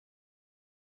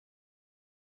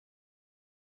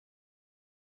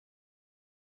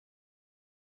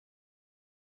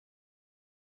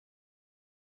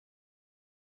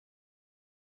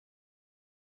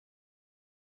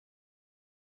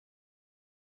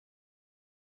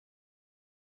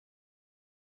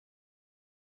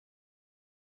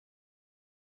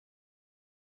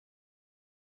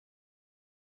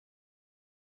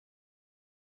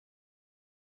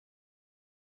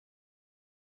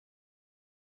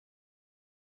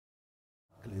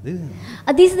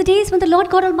These are the days when the Lord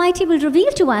God Almighty will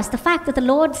reveal to us the fact that the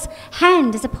Lord's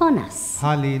hand is upon us.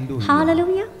 Hallelujah.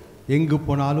 Hallelujah. எங்கு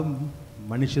போனாலும்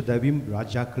மனுஷ தவியும்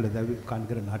ராஜாக்கள் தவியும்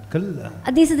காண்கிற நாட்கள்.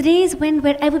 These are the days when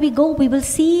wherever we go we will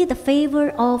see the favor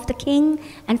of the king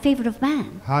and favor of man.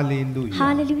 Hallelujah.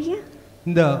 Hallelujah.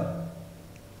 இந்த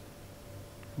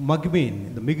மகிமையின்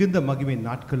இந்த மிகுந்த மகிமையின்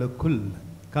நாட்களுக்குள்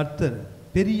கர்த்தர்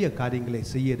பெரிய காரியங்களை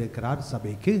செய்ய இருக்கிறார்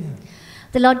சபைக்கு.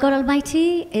 The Lord God Almighty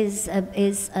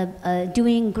is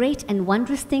doing great and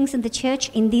wondrous things in the church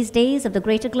in these days of the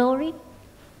greater glory.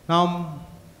 நாம்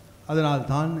அதனால்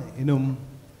தான் இன்னும்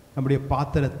நம்முடைய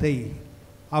பாத்திரத்தை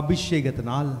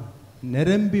அபிஷேகத்தினால்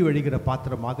நிரம்பி வழிகிற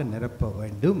பாத்திரமாக நிரப்ப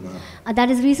வேண்டும். That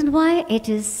is the reason why it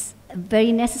is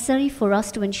very necessary for us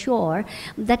to ensure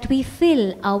that we fill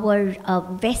our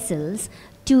vessels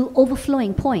to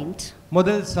overflowing point.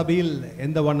 முதல் சபையில்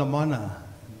எந்த வண்ணமான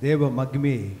தேவ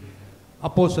மகிமை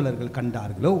அப்போஸ்தலர்கள்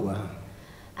கண்டார்களோ,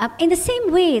 in the same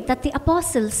way that the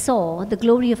apostles saw the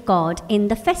glory of God in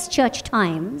the first church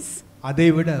times,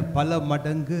 அதைவிட பல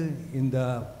மடங்கு இந்த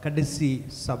கடைசி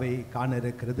சபை காண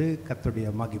இருக்கிறது கர்த்தருடைய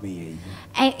மகிமையை.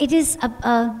 It is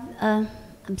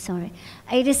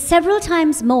it is several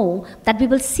times more that we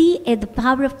will see the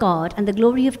power of God and the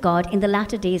glory of God in the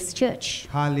latter days church.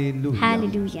 Hallelujah.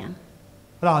 Hallelujah.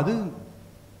 அதாவது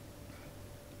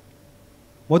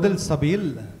முதல் சபையில்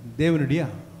தேவனுடைய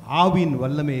ஆவியின்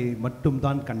வல்லமையை மட்டும்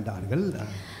தான் கண்டார்கள்.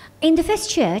 In the first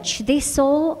church they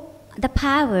saw the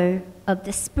power of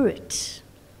the Spirit.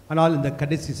 ஆனால் இந்த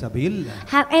கடைசி சபையில்,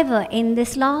 however, in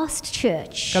this last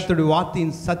church, கர்த்தருடைய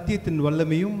வார்த்தையின் சத்தியத்தின்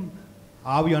வல்லமையும்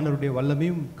ஆவியானவருடைய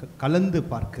வல்லமையும் கலந்து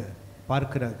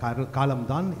பார்க்கிற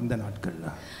காலம்தான் இந்த நாட்கள்.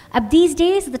 These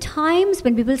days are the times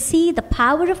when we will see the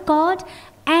power of God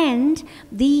and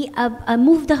the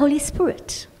move of the Holy Spirit.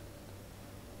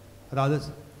 அதாவது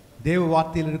தேவ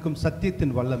வார்த்தையில் இருக்கும்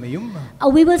சத்தியத்தின் வல்லமையும்,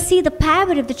 we will see the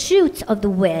power of the truth of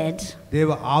the word,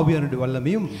 தேவ ஆவியானவருடைய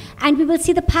வல்லமையும், and we will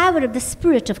see the power of the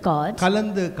Spirit of God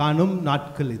கலந்து காணும்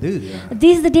நாட்கள் இது.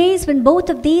 These are the days when both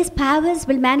of these powers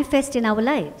will manifest in our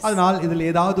lives. அதனால் இதில்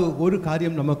ஏதாவது ஒரு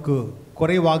காரியம் நமக்கு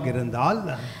குறைவாக இருந்தால்,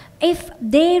 if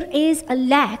there is a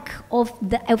lack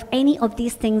of any of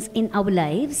these things in our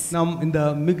lives, நாம் இந்த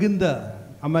மிகுந்த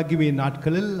மகிமை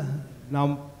நாட்களில்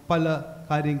நாம் பல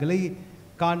காரியங்களை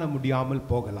காண முடியாமல்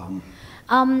போகலாம்.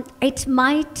 It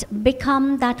might become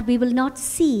that we will not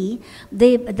see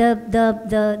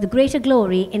the greater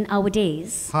glory in our days.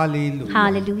 Hallelujah.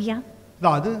 Hallelujah.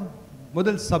 அதாவது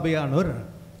முதல் சபையானோர்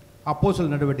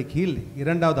அப்போஸ்தலர் நடவடிக்கையில்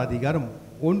 2வது அதிகாரம்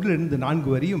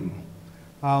 1-4 வரையும்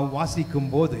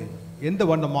வாசிக்கும் போது எந்த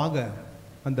வண்ணமாக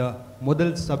அந்த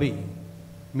முதல் சபை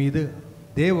மீது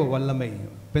தேவ வல்லமை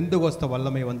பெந்தகோஸ்த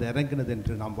வல்லமை வந்து இறங்கினது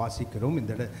என்று நாம் வாசிக்கிறோம்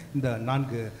இந்த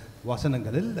 4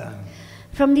 வசனங்களில்.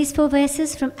 From these 4 verses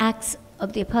from Acts of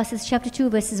the Apostles chapter 2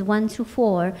 verses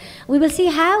 1-4, we will see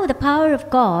how the power of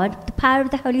God, the power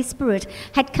of the Holy Spirit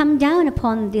had come down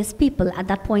upon these people at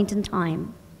that point in time.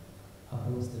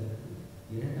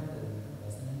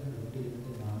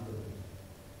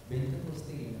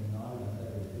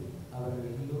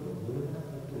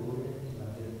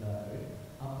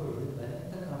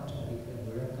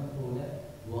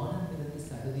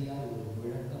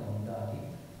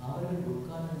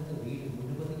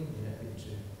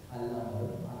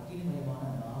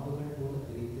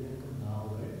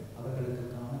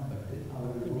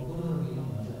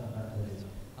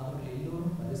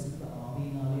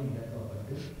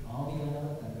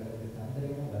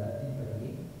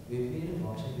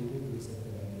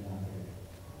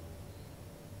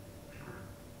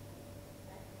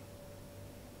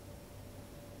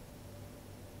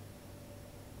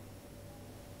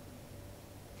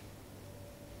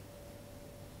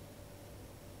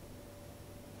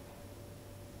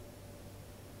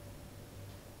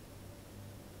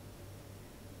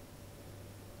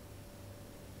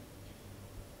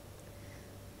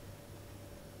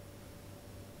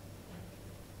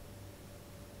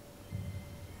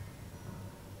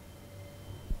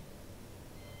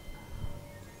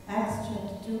 Acts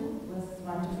chapter 2, verses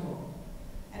 1-4.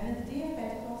 And when the day of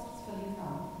Pentecost was fully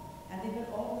come, and they were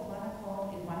all with one accord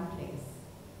in one place,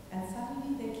 and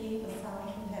suddenly there came a sound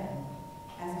from heaven,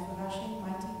 as of a rushing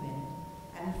mighty wind,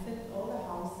 and it filled all the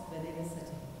house where they were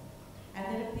sitting. And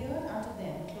there appeared unto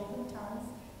them cloven tongues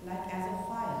like as of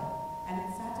fire, and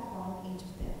it sat upon each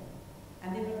of them. And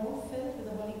they were all filled with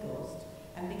the Holy Ghost,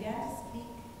 and began to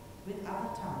speak with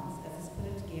other tongues as the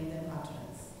Spirit gave them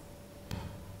utterance.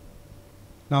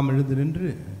 நாம் எழுந்து நின்று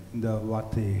இந்த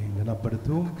வார்த்தையை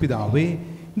கனப்படுத்துவோம். பிதாவே,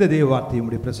 இந்த தேவ வார்த்தையை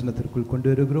உம்முடைய பிரசன்னத்திற்குள் கொண்டு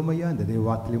வருகிறோம் ஐயா. இந்த தேவ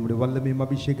வார்த்தையை உம்முடைய வல்லமையும்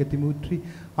அபிஷேகத்தையும் ஊற்றி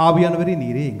ஆவியானவரே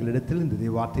நீரே எங்களிடத்தில் இந்த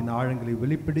தேவ வார்த்தையின் ஆழங்களை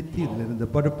வெளிப்படுத்தி இதிலிருந்து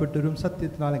பரப்பட்டுரும்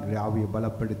சத்தியத்தினால் எங்களை ஆவியை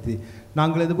பலப்படுத்தி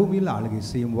நாங்கள் இந்த பூமியில் ஆளுகை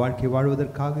செய்யும் வாழ்க்கை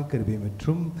வாழ்வதற்காக கிருபை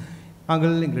மற்றும்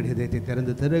நாங்கள் எங்களுடைய இதயத்தை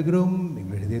திறந்து தருகிறோம்.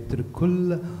 எங்களுடைய இதயத்திற்குள்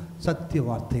சத்திய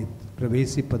வார்த்தை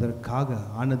பிரவேசிப்பதற்காக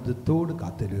ஆனந்தத்தோடு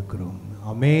காத்திருக்கிறோம்.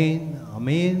 அமேன்,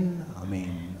 அமேன்,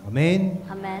 அமேன், அமேன்.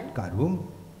 கார்வும்.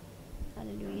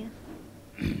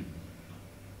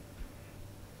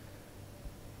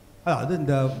 அதாவது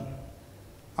இந்த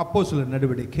அப்போஸ்தலர்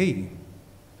நடவடிக்கை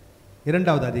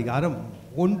 2வது அதிகாரம்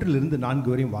 1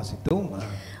 4 வரையும் வாசித்தோம்.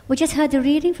 We just heard the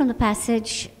reading from the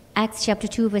passage Acts chapter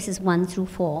 2 verses 1 through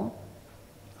 4.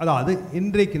 அதாவது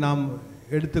இன்றைக்கு நாம்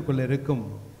எடுத்துக்கொள்ள இருக்கும்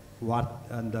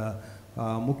அந்த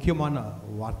முக்கியமான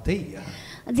வார்த்தை,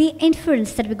 the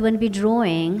inference that we're going to be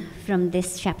drawing from this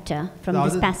chapter, from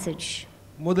this passage.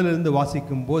 முதலிலிருந்து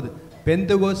வாசிக்கும் போது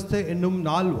பெந்தெகோஸ்தே என்னும்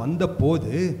நாள் வந்த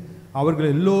போது அவர்கள்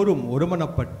எல்லோரும்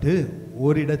ஒருமனப்பட்டு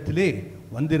ஓரிடத்திலே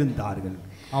வந்திருந்தார்கள்.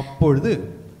 அப்பொழுது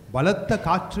பலத்த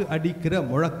காற்று அடிக்கிற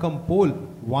முழக்கம் போல்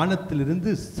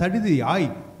வானத்திலிருந்து சடிதியாய்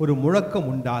ஒரு முழக்கம்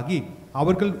உண்டாகி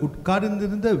அவர்கள்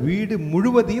உட்கார்ந்திருந்த வீடு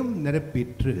முழுவதையும்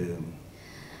நிரப்பிற்று.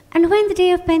 And when the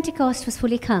day of Pentecost was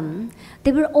fully come,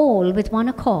 they were all with one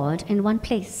accord in one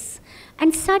place.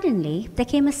 And suddenly there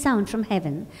came a sound from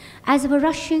heaven, as of a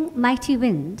rushing mighty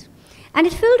wind, and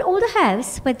it filled all the house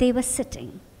where they were sitting.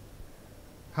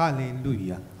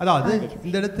 Hallelujah. அதாவது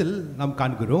இந்த இடத்தில் நாம்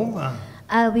காண்கிறோம்,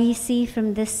 we see from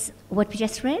this what we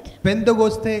just read,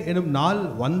 பெந்தெகோஸ்தே என்னும் நாள்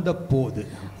வந்தபோது,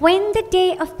 when the day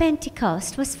of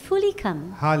Pentecost was fully come.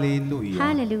 Hallelujah.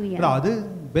 Hallelujah. அதாவது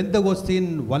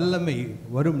பெந்தெகோஸ்தின் வல்லமை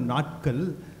வரும் நாட்கள்,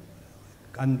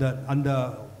 அந்த அந்த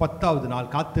 10வது நாள்,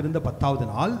 காத்திருந்த 10வது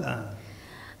நாள்,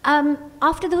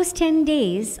 after those 10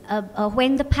 days,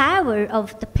 when the power of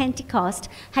the Pentecost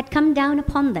had come down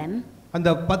upon them, அந்த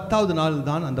 10வது நாள்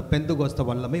தான் அந்த பெந்தெகோஸ்தே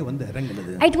வல்லமை வந்து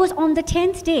இறங்கினது. It was on the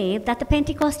 10th day that the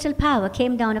Pentecostal power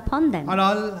came down upon them.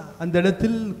 ஆனால் அந்த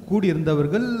இடத்தில் கூடி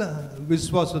இருந்தவர்கள்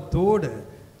விசுவாசத்தோடு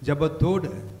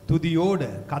ஜெபத்தோடு துதியோடு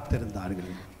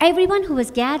காத்திருந்தார்கள். Everyone who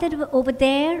was gathered over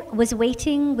there was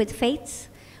waiting with faith,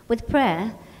 with prayer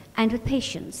and with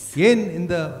patience. ஏன்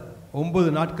இந்த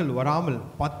 9 நாட்கள் வராமல்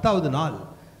 10வது நாள்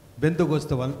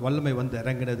பெந்தெகோஸ்தே வல்லமை வந்து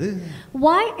இறங்கினது?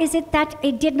 Why is it that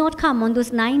it did not come on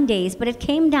those 9 days, but it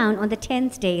came down on the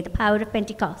 10th day, the power of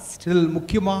Pentecost? இதில்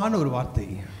முக்கியமான ஒரு வார்த்தை.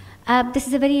 This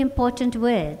is a very important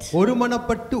word.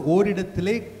 ஒருமனப்பட்டு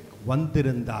ஓரிடத்திலே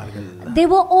வந்திருந்தார்கள். They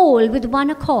were all with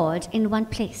one accord in one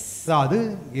place. அதாவது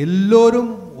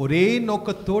எல்லோரும் ஒரே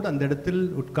நோக்கத்தோடு அந்த இடத்தில்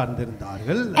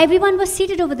உட்கார்ந்திருந்தார்கள். Everyone was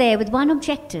seated over there with one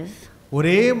objective.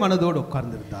 ஒரே மனதோடு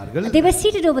உட்கார்ந்திருந்தார்கள். They were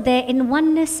seated over there in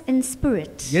oneness in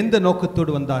spirit. எந்த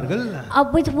நோக்கத்தோடு வந்தார்கள்?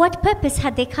 With what purpose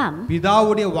had they come?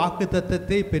 பிதாவுடைய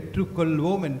வாக்குத்தத்தத்தை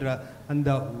பெற்றுக்கொள்வோம் என்ற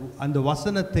அந்த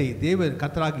வசனத்தை தேவன்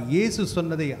கர்த்தராகிய இயேசு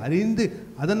சொன்னதை அறிந்து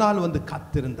அதனால் வந்து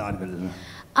காத்திருந்தார்கள்.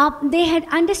 They had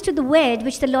understood the word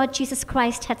which the Lord Jesus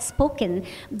Christ had spoken,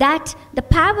 that the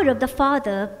power of the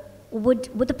Father would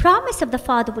the promise of the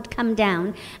Father would come down,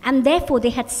 and therefore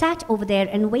they had sat over there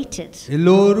and waited.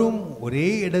 எல்லோரும் ஒரே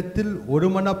இடத்தில்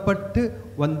ஒருமனப்பட்டு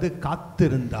வந்து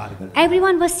காத்திருந்தார்கள்.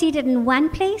 Everyone was seated in one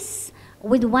place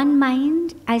with one mind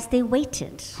as they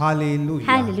waited. Hallelujah.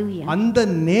 Hallelujah. அந்த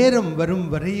நேரம் வரும்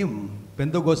வரையும்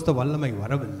பெந்தெகோஸ்தே வல்லமை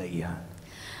வரவில்லை.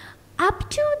 Up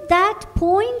to that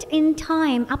point in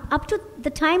time, up to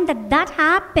the time that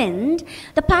happened,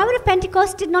 the power of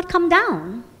Pentecost did not come down.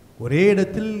 ஒரே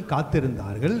இடத்தில்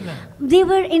காத்திருந்தார்கள். They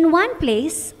were in one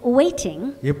place waiting.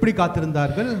 எப்படி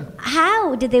காத்திருந்தார்கள்? How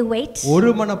did they wait? ஒரு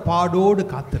மனப்பாடோடு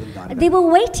காத்திருந்தார்கள். They were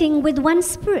waiting with one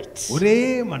spirit. ஒரே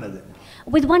மனது.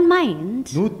 With one mind.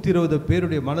 120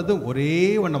 பேருடைய மனதும் ஒரே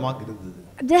வண்ணமாக இருந்தது.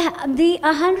 The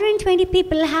 120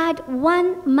 people had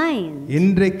one mind.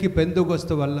 இன்றைக்கு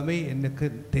பெந்தெகோஸ்தே வல்லமை எனக்கு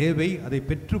தேவை, அதை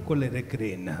பெற்றுக்கொள்ள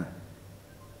இருக்கிறேன்.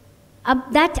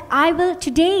 That I will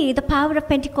today, the power of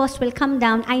Pentecost will come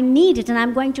down. I need it and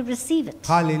I'm going to receive it.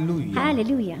 Hallelujah.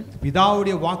 Hallelujah.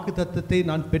 பிதாவுடைய வாக்குத்தத்தத்தை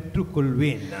நான்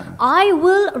பெற்றுக்கொள்வேன். I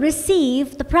will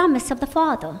receive the promise of the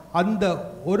Father. அந்த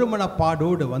ஒரு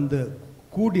மனப்பாடோடு வந்து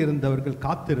கூடியிருந்தவர்கள்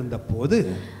காத்திருந்த போது,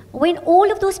 when all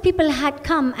of those people had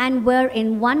come and were in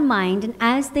one mind, and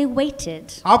as they waited,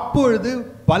 அப்பொழுது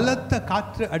பலத்த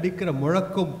காற்று அடிக்கிற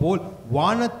முழக்கம் போல்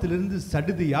வானத்திலிருந்து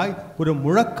சடுதியாய் ஒரு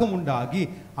முழக்கம் உண்டாகி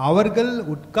அவர்கள்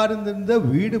உட்கார்ந்திருந்த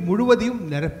வீடு முழுவதையும்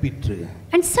நிரப்பிற்று.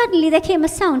 And suddenly there came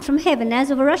a sound from heaven as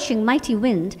of a rushing mighty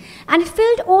wind, and it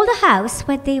filled all the house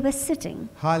where they were sitting.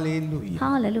 Hallelujah.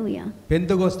 Hallelujah.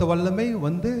 பெந்தெகோஸ்தே வல்லமை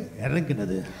வந்து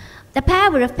இறங்கினது. The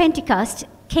power of Pentecost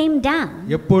came down.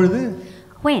 எப்பொழுது?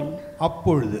 When?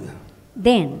 அப்பொழுது.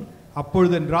 Then.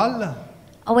 அப்பொழுதென்றால்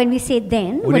Or when we say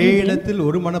then, what do ஒரே you mean? இடத்தில்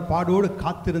ஒரு மனப்பாடோடு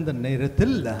காத்திருந்த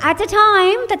நேரத்தில் At the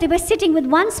time that they were sitting with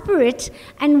one spirit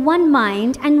and one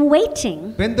mind and waiting.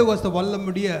 பெந்தெகோஸ்து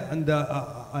வல்லமுடைய அந்த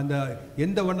அந்த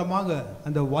எந்த வண்ணமாக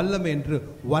அந்த வல்லமை என்று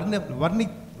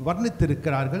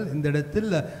வர்ணித்திருக்கிறார்கள் இந்த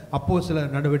இடத்தில்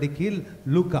அப்போஸ்தலர் நடவடிக்கையில்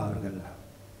லூக்கா அவர்கள்.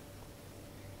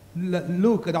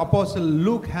 Luke, the apostle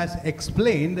Luke has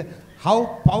explained how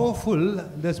powerful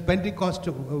this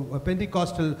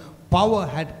Pentecostal power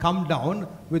had come down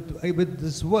with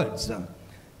these words.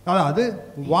 அதாவது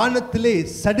வானத்திலே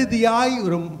சடிதியாய்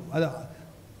ஒரு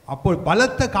அப்போ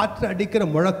பலத்த காற்று அடிக்கிற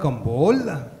முழக்கம் போல்.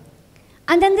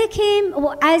 And then they came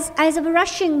as of a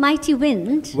rushing mighty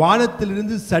wind.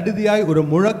 வானத்திலிருந்து சடிதியாய் ஒரு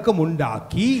முழக்கம்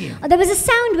உண்டாக்கி. There was a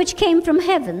sound which came from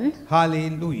heaven.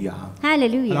 Hallelujah.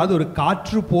 Hallelujah. அது ஒரு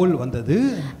காற்று போல் வந்தது.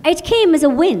 It came as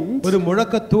a wind. ஒரு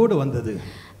முழக்கத்தோடு வந்தது.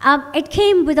 It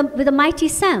came with a mighty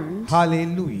sound.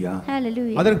 Hallelujah.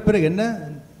 Hallelujah. அதற்கு பிறகு என்ன?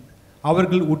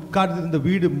 அவர்கள் உட்கார்ந்திருந்த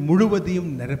வீடு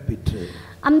முழுவதையும் நிரப்பிற்று.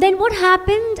 Then what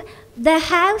happened? The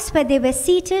house where they were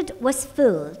seated was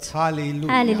filled.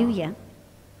 Hallelujah. Hallelujah.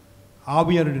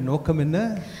 ஆவியானவருடைய நோக்கம் என்ன?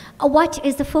 What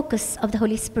is the focus of the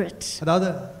Holy Spirit? அதாவது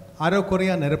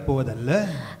அரைகுறையா நிரப்புவதல்ல.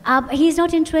 He is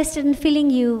not interested in filling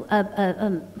you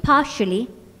partially.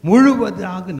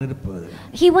 முழுவதாக நிரப்புவது.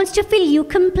 He wants to fill you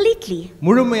completely.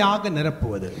 முழுமையாக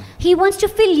நிரப்புவது. He wants to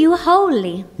fill you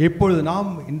wholly. இப்பொழுது நாம்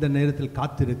இந்த நேரத்தில்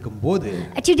காத்திருக்கும் போது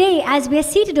Today, as we are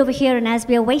seated over here and as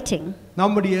we are waiting,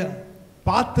 நம்முடைய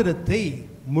பாத்திரத்தை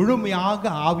முழுமையாக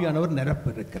ஆவியானவர்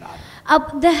நிரப்பியிருக்கிறார்.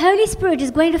 The Holy Spirit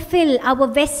is going to fill our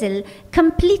vessel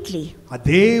completely.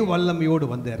 அதே வல்லமையோடு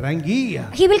வந்து இறங்கி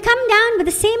He will come down with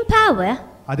the same power.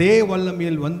 அதே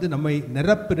வல்லமையில் வந்து நம்மை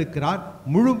நிரப்பியிருக்கிறார்,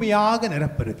 முழுமையாக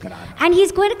நிரப்பியிருக்கிறார். And he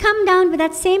is going to come down with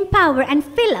that same power and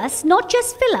fill us, not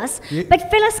just fill us, but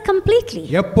fill us completely.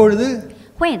 எப்பொழுது?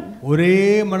 When? ஒரே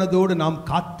மனதோடு நாம்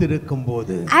காத்திருக்கும்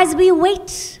போது. As we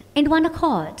wait in one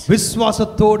accord.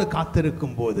 விசுவாசத்தோடு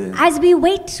காத்திருக்கும் போது. As we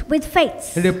wait with faith.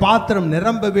 இந்த பாத்திரம்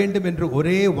நிரம்ப வேண்டும் என்று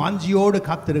ஒரே வாஞ்சியோடு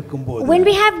காத்திருக்கும் போது. When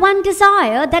we have one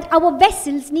desire that our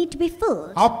vessels need to be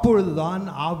filled. அப்பொழுதுதான்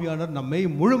ஆவியானவர் நம்மை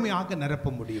முழுமையாக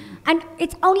நிரப்ப முடியும். And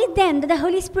it's only then that the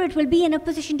Holy Spirit will be in a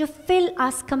position to fill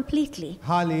us completely.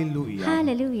 Hallelujah.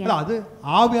 Hallelujah. அது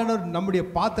ஆவியானவர் நம்முடைய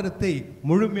பாத்திரத்தை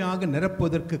முழுமையாக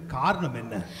நிரப்புவதற்கு காரணம்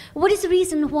என்ன? What is the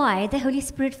reason why the Holy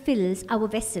Spirit fills our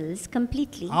vessels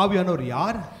completely? ஆவியானவர்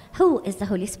யார்? Who is the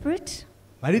Holy Spirit?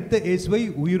 மரித்த இயேசுவை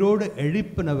உயிரோடு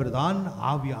எழுப்பினவர்தான்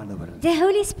ஆவியானவர். The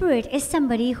Holy Spirit is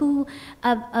somebody who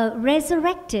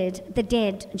resurrected the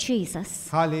dead Jesus.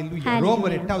 Hallelujah.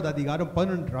 ரோமர் 8வது அதிகாரம்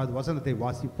 11வது வசனத்தை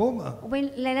வாசிப்போம். Well,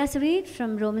 let us read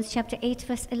from Romans chapter 8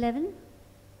 verse 11.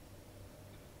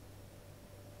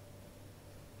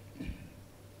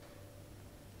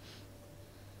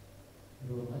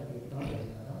 ரோமர் 8வது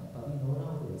அதிகாரம்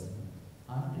 11வது வசனம்.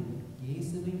 அன்றியும்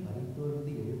இயேசுவை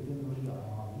மரித்தோருக்கு எழுப்பினவருடைய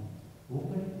ஆவி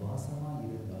உங்களில் வாசமாய்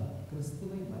இருந்தால்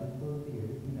கிறிஸ்துவை மரித்தோருக்கு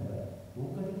எழுப்பினவர்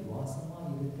உங்களில்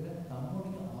வாசமாய் இருக்கிற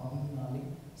தம்முடைய ஆவியினாலே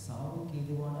சாவுக்கு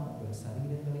ஏதுவான உங்கள்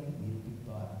சரீரங்களை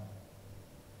உயிர்ப்பிப்பார்.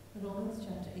 Romans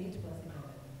chapter 8 verse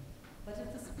 11. But if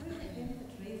the spirit of him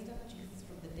that raised up Jesus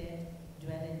from the dead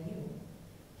dwell in you,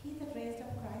 he that raised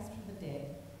up Christ from the dead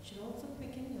shall also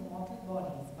quicken your mortal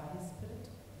bodies by his spirit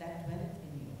that dwelleth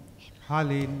in you.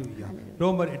 Hallelujah.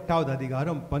 ரோமர் 8வது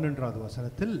அதிகாரம் 12வது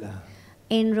வசனத்தில்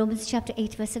In Romans chapter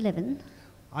 8 verse 11.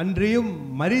 அன்றியும்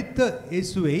மரித்த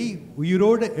இயேசுவை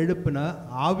உயிரோடு எழுப்பின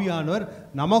ஆவியானவர்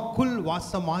நமக்குள்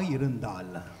வாசமாய்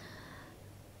இருந்தால்.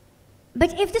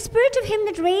 But if the spirit of him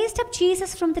that raised up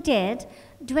Jesus from the dead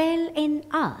dwell in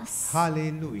us.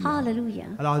 Hallelujah.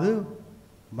 Hallelujah. அதாவது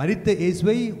மரித்த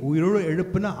இயேசுவை உயிரோடு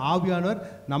எழுப்பின ஆவியானவர்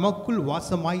நமக்குள்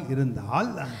வாசமாய் இருந்தால்.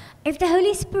 If the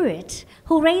Holy Spirit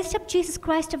who raised up Jesus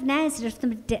Christ of Nazareth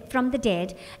from the dead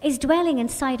is dwelling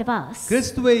inside of us.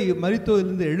 கிறிஸ்துவை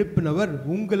மரித்தோரிலிருந்து எழுப்பினவர்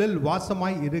உங்களில்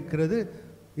வாசமாய்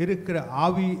இருக்கிற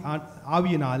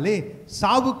ஆவியினாலே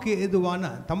சாவுக்கு ஏதுவான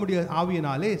தம்முடைய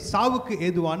ஆவியினாலே சாவுக்கு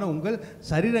ஏதுவான உங்கள்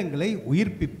சரீரங்களை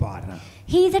உயிர்ப்பிப்பார்.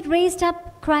 He that raised up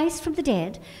Christ from the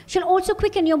dead shall also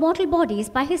quicken your mortal bodies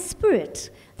by his spirit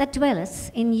that dwelleth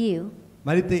in you.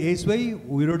 மரித்த இயேசுவை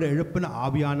உயிரோடு எழுப்பின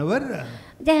ஆவியானவர்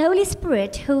The Holy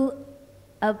Spirit who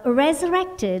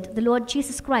resurrected the Lord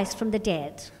Jesus Christ from the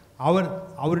dead.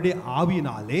 அவருடைய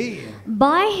ஆவியினாலே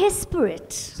by his spirit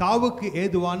சாவுக்கு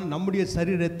ஏதுவான நம்முடைய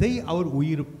சரீரத்தை அவர்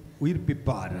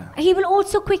உயிர்ப்பிப்பார். He will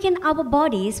also quicken our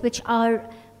bodies which are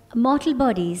mortal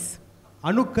bodies.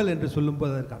 அணுக்கள் என்று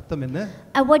சொல்லும்போது அதற்கு அர்த்தம் என்ன?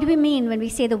 What do we mean when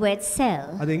we say the word cell?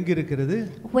 அது எங்க இருக்கிறது?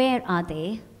 Where are they?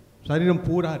 சரீரம்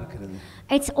பூரா இருக்கிறது.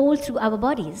 It's all through our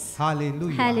bodies.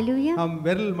 Hallelujah. Hallelujah. நாம்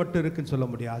விரல் மட்டும் இருக்குன்னு சொல்ல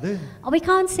முடியாது. We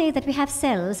can't say that we have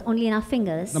cells only in our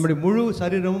fingers. நம்முடைய முழு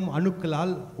சரீரமும்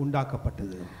அணுக்களால்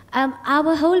உண்டாக்கப்பட்டது.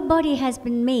 Our whole body has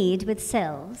been made with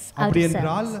cells. அப்படி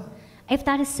என்றால் if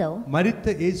that is so,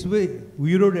 மரித்த இயேசுவை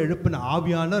உயிரோடு எழுப்பின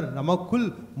ஆவியானவர் நமக்குள்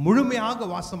முழுமையாக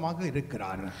வாசமாக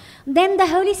இருக்கிறார். Then the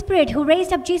Holy Spirit who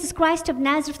raised up Jesus Christ of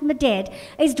Nazareth from the dead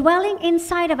is dwelling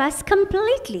inside of us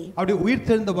completely. அவருடைய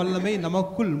உயிர்த்தெழுந்த வல்லமை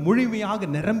நமக்குள்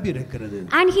முழுமையாக நிரம்பி இருக்கிறது.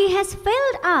 And he has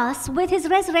filled us with his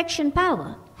resurrection power.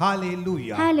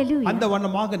 Hallelujah. Hallelujah. அந்த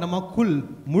வண்ணமாக நமக்குள்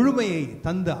முழுமையை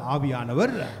தந்த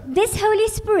ஆவியானவர், this Holy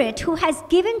Spirit who has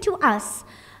given to us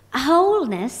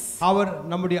wholeness, அவர்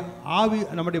நம்முடைய ஆவி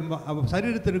நம்முடைய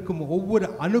சரீரத்தில் இருக்கும் ஒவ்வொரு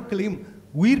அணுக்களையும்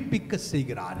உயிர்ப்பிக்க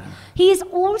செய்கிறார். he is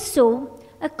also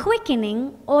quickening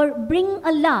or bring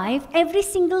alive every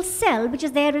single cell which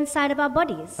is there inside of our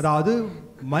bodies. அதாவது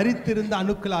மரித்திருந்த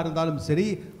அணுக்களா இருந்தாலும் சரி,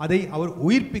 அதை அவர்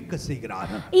உயிர்ப்பிக்க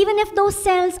செய்கிறார். Even if those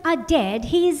cells are dead,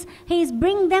 he is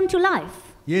bringing them to life.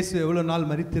 இயேசு எவ்வளவு நாள்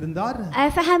மரித்திருந்தார்?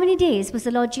 For how many days was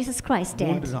the Lord Jesus Christ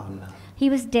dead? 3 நாள். He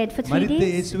was dead for 3 மரித்த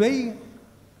days. இயேசுவை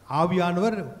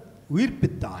ஆவியானவர்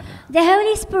உயிர்ப்பித்தார். The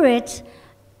Holy Spirit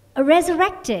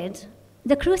resurrected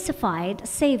the crucified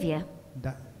Savior,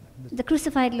 the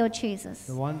crucified Lord Jesus.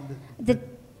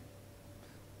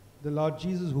 The Lord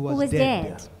Jesus who was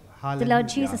dead. The Lord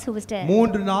Jesus who was dead.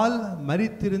 3 நாள்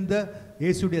மரித்திருந்த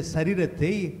இயேசுடைய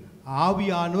சரீரத்தை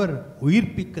ஆவியானவர்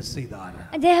உயிர்ப்பிக்க செய்தார்.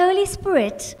 The Holy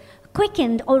Spirit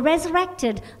quickened or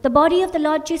resurrected the body of the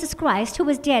Lord Jesus Christ who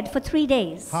was dead for 3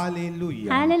 days. Hallelujah.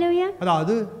 Hallelujah.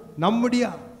 அதாவது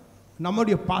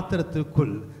நம்முடைய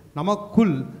பாத்திரத்திற்குள்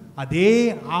நமக்குள் அதே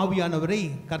ஆவியானவரை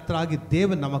கர்த்தராகிய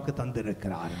தேவன் நமக்கு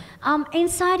தந்திருக்கிறார்.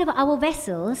 Inside of our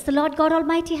vessels, the Lord God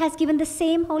Almighty has given the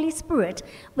same Holy Spirit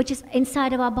which is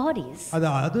inside of our bodies.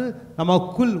 அதாவது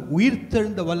நமக்குள்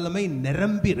உயிர்த்தெழுந்த வல்லமை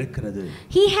நிரம்பி இருக்கிறது.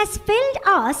 He has filled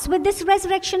us with this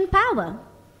resurrection power.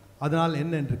 அதனால்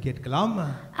என்ன என்று கேட்கலாம்.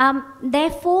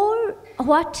 Therefore,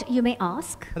 what you may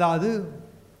ask. அதாவது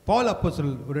பவுல்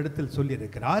அப்போஸ்தலன் ஒரு இடத்தில் சொல்லி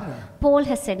இருக்கிறார். Paul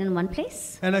has said in one place,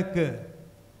 எனக்கு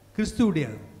கிறிஸ்துவுடைய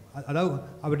அதாவது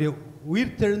அவருடைய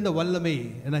உயிர்த்தெழுந்த வல்லமை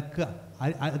எனக்கு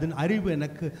அதன் அறிவு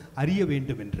எனக்கு அறிய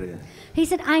வேண்டும் என்று. He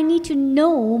said, I need to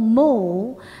know more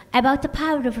about the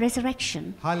power of resurrection.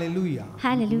 Hallelujah.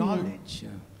 Hallelujah. Knowledge.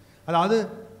 அதாவது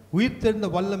உயிர்த்தெழுந்த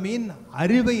வல்லமையின்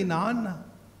அறிவை நான்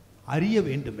அறிய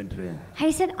வேண்டும் என்று. He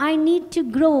said, I need to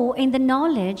grow in the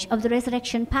knowledge of the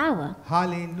resurrection power.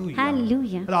 Hallelujah.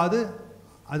 Hallelujah. அதாவது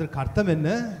அதற்கு அர்த்தம் என்ன?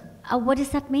 What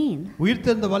does that mean?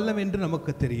 உயிர்த்தெழுந்த வல்லமை என்று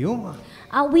நமக்கு தெரியும்.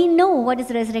 We know what is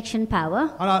resurrection power.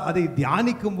 ஆனால் அதை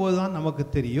தியானிக்கும் போது தான் நமக்கு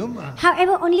தெரியும்.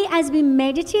 However, only as we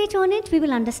meditate on it, we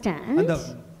will understand.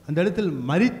 அந்த இடத்தில்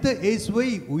மரித்த இயேசுவை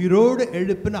உயிரோடு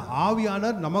எழுப்பின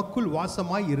ஆவியானவர் நமக்குள்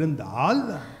வாசமாய் இருந்தால்,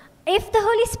 if the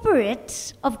Holy Spirit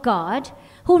of God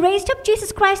who raised up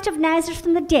Jesus Christ of Nazareth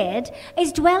from the dead is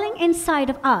dwelling inside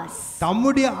of us,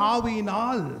 தம்முடைய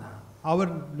ஆவியினால் அவர்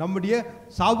நம்முடைய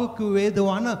சாவுக்கு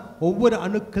ஏதுவான ஒவ்வொரு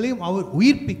அணுக்களையும் அவர்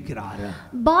உயிர்ப்பிக்கிறார்.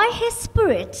 by his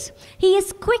spirit he is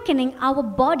quickening our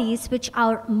bodies which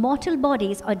are mortal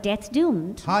bodies or death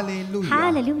doomed. Hallelujah.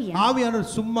 Hallelujah.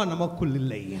 ஆவியானவர் சும்மா நமக்குள்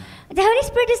இல்லை. The Holy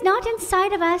Spirit is not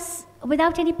inside of us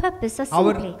without any purpose or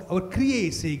simply. அவர் கிரியை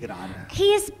செய்கிறார். He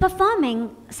is performing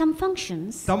some functions.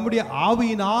 தம்முடைய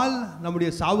ஆவியினால்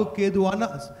நம்முடைய சாவுக்கு ஏதுவான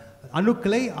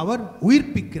அணுக்களை அவர்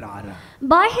உயிர்ப்பிக்கிறார்.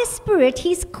 By his spirit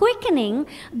he is quickening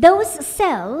those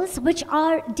cells which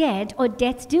are dead or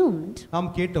death doomed. நாம்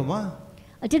கேட்டோமா?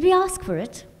 Did we ask for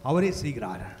it? அவரே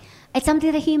செய்கிறார். It's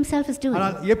something that he himself is doing.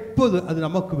 ஆனால் எப்போது அது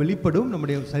நமக்கு வெளிப்படும்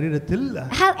நம்முடைய சரீரத்தில்?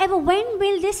 However, when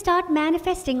will this start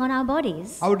manifesting on our bodies?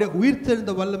 அவருடைய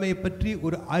உயிர்த்தெழுந்த வல்லமையை பற்றி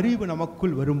ஒரு அறிவு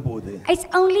நமக்குள் வரும்போது. It's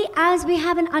only as we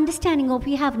have an understanding or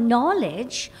we have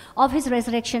knowledge of his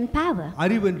resurrection power.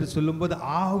 அறிவு என்று சொல்லும்போது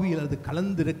ஆவியில் அது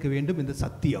கலந்திருக்க வேண்டும் இந்த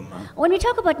சத்தியம். When we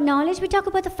talk about knowledge, we talk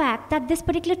about the fact that this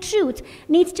particular truth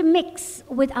needs to mix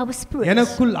with our spirit.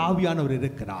 எனக்குள் ஆவியானவர்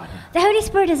இருக்கிறார். The Holy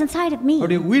Spirit is inside of me.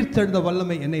 அவருடைய உயிர்த்தெழுந்த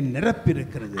வல்லமை என்னை நிரப்பி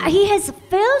இருக்கிறது. He has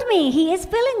filled me. He is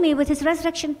filling me with his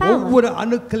resurrection power. ஒவ்வொரு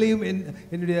அணுக்களையும்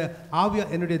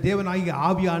என்னுடைய தேவனாகிய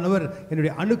ஆவியானவர்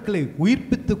என்னுடைய அணுக்களை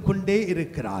உயிர்ப்பித்துக் கொண்டே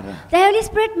இருக்கிறார். The Holy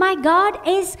Spirit, my God,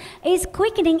 is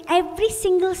quickening every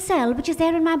single cell which is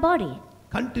there in my body.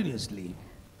 Continuously.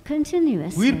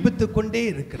 continuous. உயிர்ப்பித்துக் கொண்டே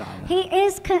இருக்கிறார்.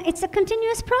 It's a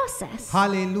continuous process.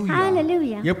 Hallelujah.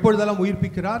 Hallelujah. எப்பொழுதெல்லாம்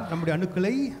உயிர்ப்பிக்கிறார் நம்முடைய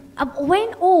அணுக்களை? When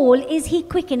all is he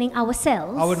quickening our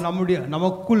cells? அவர்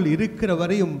நமக்குள் இருக்கிற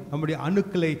வரையும் நம்முடைய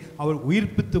அணுக்களை அவர்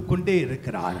உயிர்ப்பித்துக் கொண்டே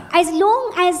இருக்கிறார்.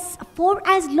 For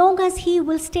as long as he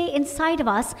will stay inside of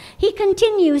us, he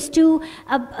continues to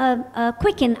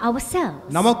quicken our cells.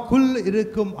 நமக்குள்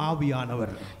இருக்கும்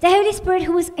ஆவியானவர், the Holy Spirit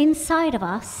who is inside of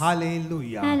us.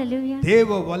 Hallelujah. Hallelujah.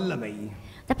 தேவ வல்லமை,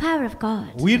 the power of God,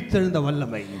 உயிர்த்தெழுந்த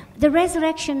வல்லமை, the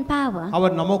resurrection power,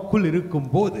 அவர் நமக்குள்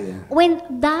இருக்கும்போது,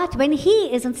 when he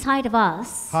is inside of us,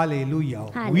 Hallelujah,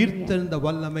 உயிர்த்தெழுந்த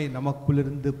வல்லமை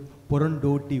நமக்குள்ளிருந்து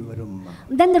புரண்டோடி வரும்.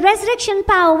 then the resurrection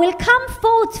power will come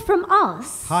forth from us.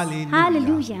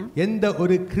 Hallelujah. எந்த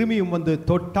ஒரு கிருமியும் வந்து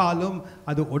தொட்டாலும்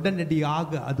அது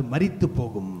உடனடியாக அது மரித்து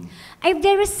போகும். If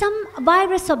there is some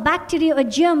virus or bacteria or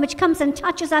germ which comes and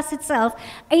touches us itself,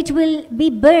 it will be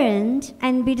burned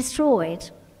and be destroyed.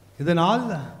 இதனால்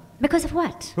because of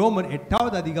what? ரோமர்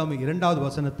 8வது அதிகாரம் 2வது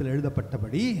வசனத்தில்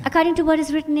எழுதப்பட்டபடி, according to what is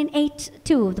written in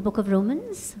 8:2 of the book of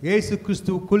Romans, இயேசு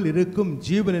கிறிஸ்துவுக்குள் இருக்கும்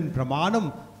ஜீவனின் பிரமாணம்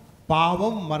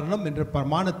பாவம் மரணம் என்ற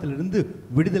பிரமாணத்திலிருந்து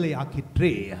விடுதலை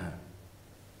ஆக்கிற்றே.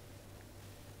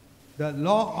 The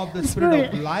law of the Spirit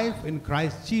of life in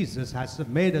Christ Jesus has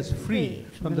made us free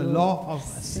from the law of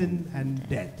sin and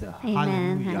death.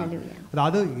 Hallelujah.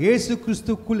 அதாவது இயேசு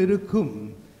கிறிஸ்துவுக்குள் இருக்கும்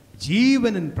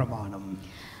ஜீவனின் பிரமாணம்,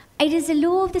 it is the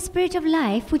law of the Spirit of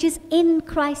life which is in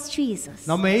Christ Jesus.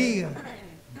 நம்மை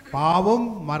பாவம்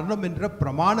மரணம் என்ற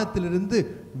பிரமாணத்திலிருந்து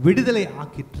விடுதலை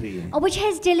ஆக்கிற்றே. which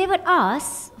has delivered us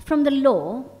from the law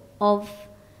of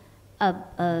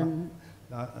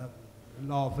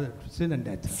law of sin and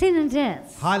death. Sin and death.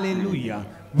 Hallelujah.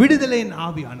 விடுதலையின்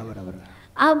ஆவியானவர் அவர்.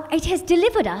 It has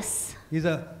delivered us.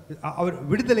 அவர்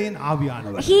விடுதலையின்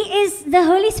ஆவியானவர். He is the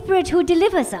Holy Spirit who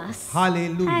delivers us.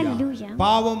 Hallelujah. Hallelujah.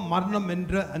 பாவம் மரணம்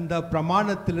என்ற அந்த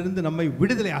பிரமாணத்திலிருந்து நம்மை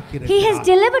விடுதலை ஆக்கியிருக்கிறார். He has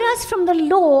delivered us from the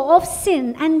law of sin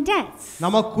and death.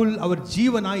 நமக்குள் அவர்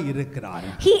ஜீவனாய் இருக்கிறார்.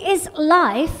 He is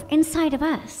life inside of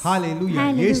us. Hallelujah.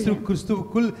 இயேசு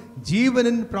கிறிஸ்துவுக்குள்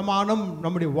ஜீவனின் பிரமாணம்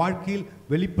நம்முடைய வாழ்க்கையில்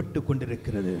வெளிப்பட்டு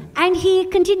கொண்டிருக்கிறது. And he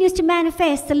continues to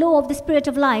manifest the law of the Spirit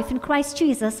of life in Christ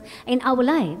Jesus in our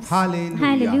lives. Hallelujah.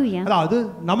 Hallelujah. அதாவது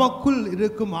நமக்குள்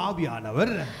இருக்கும்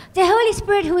ஆவியானவர், the Holy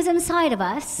Spirit who is inside of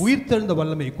us, உயிர்த்தெழுந்த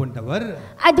வல்லமை கொண்டவர்,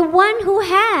 the one who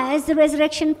has the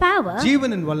resurrection power,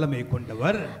 ஜீவனின் வல்லமை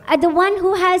கொண்டவர், the one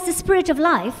who has the Spirit of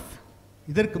life.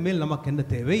 இதற்கு மேல் நமக்கு என்ன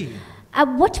தேவை?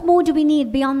 What more do we need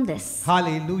beyond this?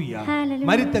 Hallelujah. Hallelujah.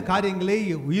 மரித்த காரியங்களை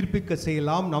உயிர்ப்பிக்க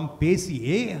செய்யலாம் நாம்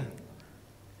பேசியே.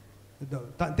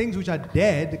 The things which are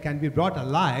dead can be brought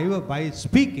alive by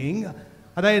speaking.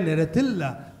 அதே நேரத்தில்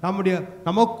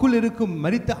நமக்குள் இருக்கும்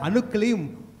மரித்த அணுக்களையும்,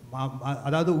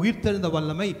 அதாவது உயிர்த்தெழுந்த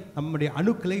வல்லமை நம்முடைய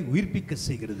அணுக்களை உயிர்ப்பிக்க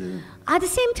செய்கிறது. At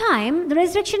the same time, the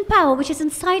resurrection power which is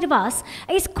inside of us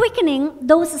is quickening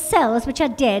those cells which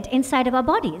are dead inside of our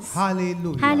bodies.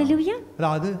 Hallelujah. Hallelujah.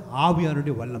 அதாவது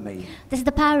ஆவியானவருடைய வல்லமை. This is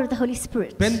the power of the Holy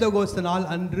Spirit. பெந்தெகோஸ்து நாள்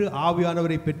அன்று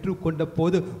ஆவியானவரை பெற்றுக்கொண்ட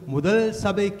போது முதல்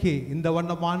சபைக்கு இந்த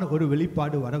வண்ணமான ஒரு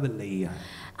வெளிப்பாடு வரவில்லை.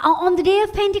 On the day of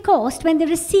Pentecost, when they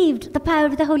received the power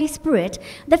of the Holy Spirit,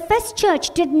 the first church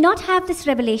did not have this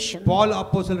revelation. பால்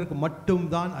அப்போஸ்தலருக்கு மட்டும்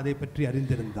தான் அதை பற்றி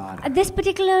அறிந்திருந்தார். This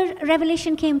particular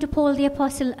revelation came to Paul the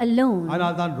apostle alone.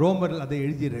 ஆனால் தான் ரோமரில் அதை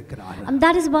எழுதி இருக்கிறார். And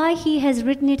that is why he has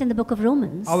written it in the book of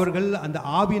Romans. அவர்கள் அந்த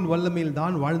ஆவியின் வல்லமையில்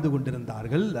தான் வாழ்ந்து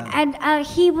கொண்டிருந்தார்கள். And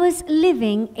he was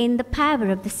living in the power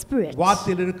of the Spirit.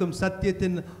 வார்த்தையில் இருக்கும்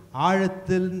சத்தியத்தின்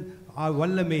ஆழத்தில்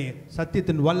வல்லமை,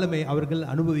 சத்தியத்தின் வல்லமை அவர்கள்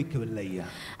அனுபவிக்கவில்லை.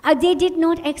 They did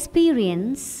not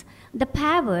experience the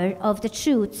power of the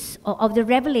truths or of the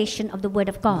revelation of the word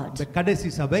of God. இந்த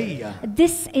கடைசி சபை,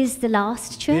 this is the last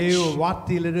church. தேவ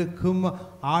வார்த்தையில் இருக்கும்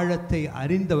ஆழத்தை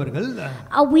அறிந்தவர்கள்,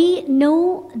 we know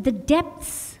the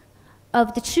depths of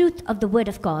the truth of the word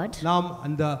of God. நாம்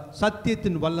அந்த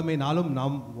சத்தியத்தின் வல்லமையினாலும்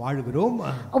நாம் வாழ்கிறோம்.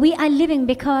 We are living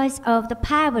because of the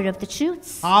power of the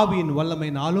truths. ஆவியின்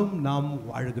வல்லமையினாலும் நாம்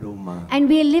வாழ்கிறோம். And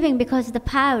we are living because of the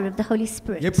power of the Holy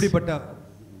Spirit.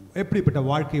 எப்படிப்பட்ட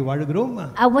வாழ்க்கை வாழ்கிறோம்?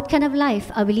 What kind of life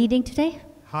are we leading today?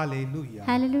 Hallelujah.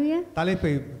 Hallelujah.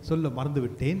 தலைப்பை சொல்ல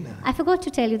மறந்துவிட்டேன். I forgot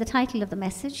to tell you the title of the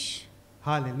message.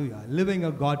 Hallelujah. Living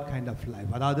a God kind of life.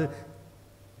 அதாவது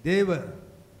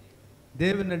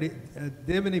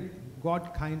தேவனை God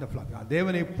kind of life.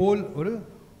 தேவனை போல் ஒரு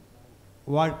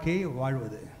வாழ்க்கை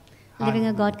வாழ்வது. Living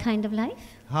a God kind of life.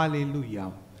 Hallelujah.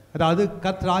 அதாவது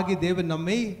கர்த்தராகிய தேவன்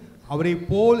நம்மை அவரை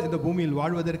போல் இந்த பூமியில்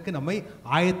வாழ்வதற்கு நம்மை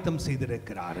ஆயத்தம்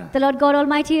செய்திருக்கிறார். The Lord God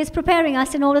Almighty is preparing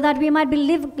us in order that we might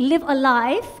live a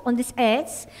life on this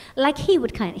earth like he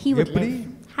would live.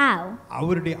 How?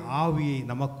 அவருடைய ஆவியை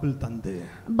நமக்குள் தந்து.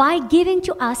 By giving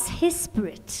to us His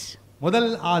Spirit. முதல்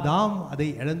ஆதாம் அதை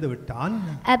இழந்து விட்டான்.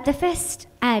 The first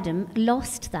Adam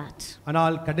lost that.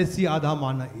 ஆனால் கடைசி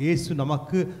ஆதாமான இயேசு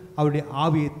நமக்கு அவருடைய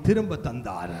ஆவியை திரும்ப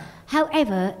தந்தார்.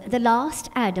 However, the last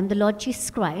Adam, the Lord Jesus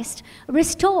Christ,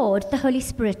 restored the Holy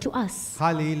Spirit to us.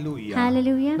 Hallelujah.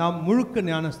 Hallelujah. நாம் முழுக்க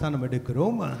ஞானஸ்தானம்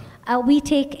எடுக்கிறோம். We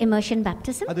take immersion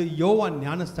baptism. அது யோவான்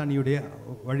ஞானஸ்தானியுடைய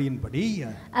வழியின்படி.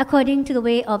 According to the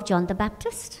way of John the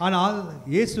Baptist. ஆனால்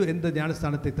இயேசு எந்த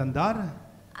ஞானஸ்தானத்தை தந்தார்?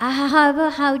 However,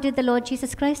 how did the Lord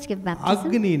Jesus Christ give baptism?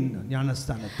 அக்னியின்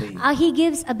ஞானஸ்தானத்தை. He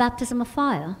gives a baptism of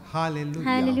fire. Hallelujah.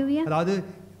 Hallelujah. அதாவது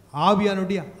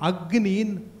ஆவியானுடைய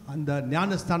அக்னியின் அந்த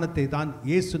ஞானஸ்தானத்தை தான்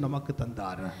இயேசு நமக்கு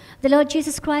தந்தார். The Lord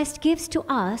Jesus Christ gives to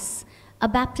us a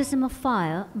baptism of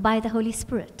fire by the Holy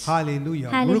Spirit.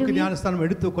 Hallelujah. முழுக்க ஞானஸ்தானம்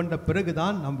எடுத்துக்கொண்ட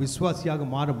பிறகுதான் நாம் விசுவாசியாக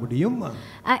மாற முடியும்.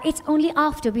 It's only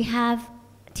after we have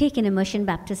taken immersion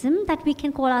baptism that we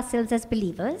can call ourselves as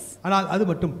believers. ஆனால் அது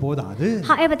மட்டும் போதாது.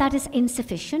 However, that is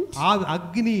insufficient.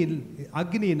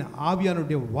 அக்னியின்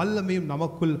ஆவியானுடைய வல்லமையும்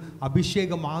நமக்குள்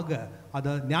அபிஷேகமாக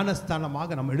அத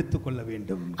ஞானஸ்தானமாக நாம் எடுத்துக்கொள்ள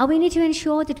வேண்டும். We need to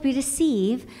ensure that we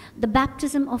receive the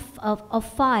baptism of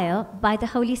fire by the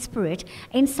Holy Spirit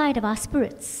inside of our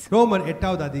spirits. ரோமர்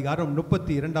 8வது அதிகாரம்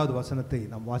 32வது வசனத்தை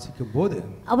நாம் வாசிக்கும்போது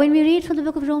When we read from the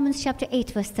book of Romans chapter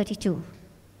 8 verse 32.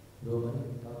 ரோமர்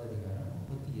 8வது அதிகாரம்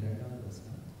 32வது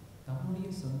வசனம், தம்முடைய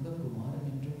சொந்த குமாரன்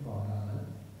என்று பாராமல்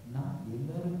நாம்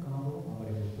எல்லாருக்காகவும்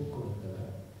அவரை ஒப்புக்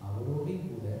கொடுத்தவர் அவரோடே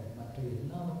கூட மற்ற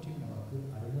எல்லாவற்றையும் நமக்கு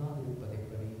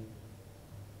அருளாதிருப்பதைப்படி.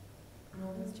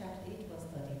 Romans chapter 8 verse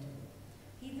 32.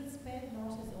 He that spared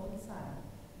not his own son,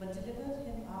 but delivered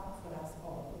him up for us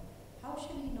all, how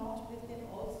shall he not with him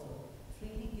also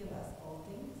freely give us all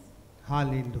things?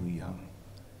 Hallelujah.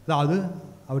 அதாவது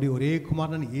அவருடைய ஒரே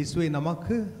குமாரன் இயேசுவை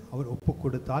நமக்கு அவர் ஒப்புக்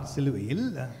கொடுத்தார் சிலுவையில்.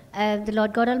 The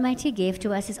Lord God Almighty gave to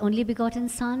us His only begotten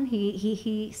Son.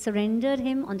 He surrendered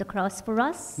Him on the cross for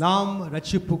us. நாம்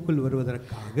ரட்சிப்புக்குள்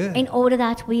வருவதற்காக. In order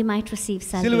that we might receive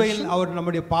salvation. சிலுவையில் அவர்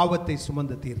நம்முடைய பாவத்தை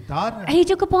சுமந்து தீர்த்தார். He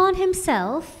took upon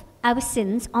Himself our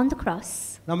sins on the cross.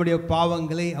 நம்முடைய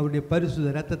பாவங்களை அவருடைய பரிசுத்த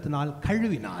இரத்தத்தினால்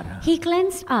கழுவினார். He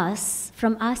cleansed us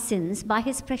from our sins by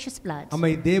His precious blood.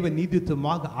 நம்மை தேவ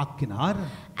நீதித்துவமாக ஆக்கினார்.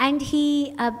 And He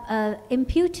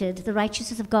imputed the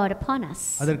righteousness of God upon us.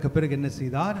 அதற்கு பிறகு என்ன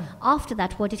செய்தார்? After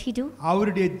that, what did He do?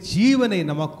 அவருடைய ஜீவனை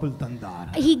நமக்குள்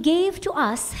தந்தார். He gave to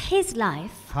us His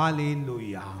life.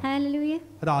 Hallelujah. Hallelujah.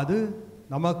 அதாவது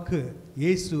நமக்கு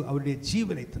இயேசு அவருடைய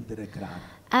ஜீவனை தந்திருக்கிறார்.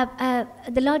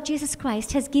 The Lord Jesus Christ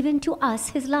has given to us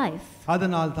His life.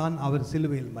 அதனால் தான் அவர்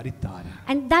சிலுவையில் மரித்தார்.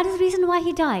 And that is the reason why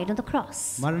He died on the cross.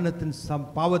 மரணத்தின்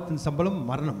பாவத்தின் சம்பளம்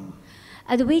மரணம்.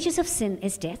 The wages of sin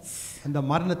is death. அந்த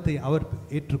மரணத்தை அவர்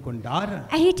ஏற்றுக்கொண்டார்.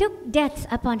 He took death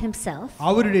upon Himself.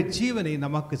 அவருடைய ஜீவனை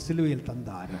நமக்கு சிலுவையில்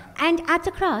தந்தார். And at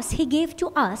the cross He gave to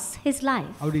us His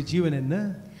life. அவருடைய ஜீவன் என்ன?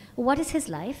 What is His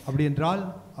life? அப்படி என்றால்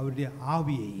அவருடைய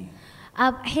ஆவியை.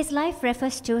 His life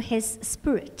refers to His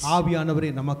Spirit. ஆவியானவரை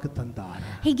நமக்கு தந்தார்.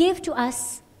 He gave to us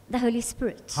the Holy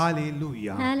Spirit.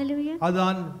 Hallelujah. Hallelujah.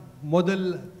 அதான் முதல்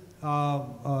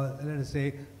let us say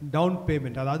down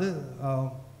payment, அதாவது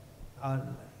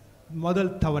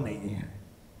முதல் தவணை.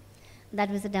 That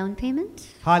was the down payment.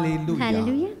 Hallelujah.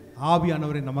 Hallelujah.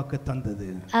 ஆவியானவரை நமக்கு தந்தது.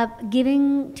 Giving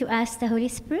to us the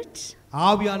Holy Spirit.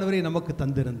 ஆவியானவரை நமக்கு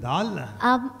தந்திருந்தால்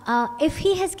if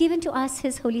He has given to us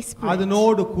His Holy Spirit,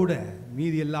 அதனோடு கூட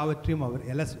மீதி எல்லாவற்றையும் அவர்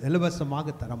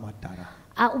இலவசமாக தர மாட்டாரா?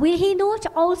 Will He not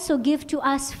also give to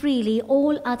us freely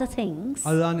all other things?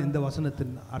 அதுதான் இந்த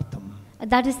வசனத்தின் அர்த்தம்.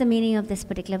 That is the meaning of this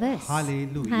particular verse.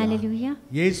 Hallelujah. Hallelujah.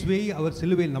 இயேசுவை அவர்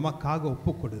சிலுவையில் நமக்காக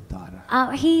ஒப்புக் கொடுத்தார்.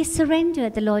 He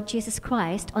surrendered the Lord Jesus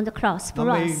Christ on the cross for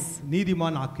நம்மை us.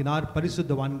 நீதிமான் ஆக்கினார்,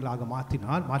 பரிசுத்தவான்களாக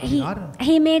மாற்றினார்.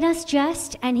 He made us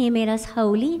just and He made us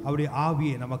holy. அவருடைய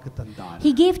ஆவியை நமக்கு தந்தார்.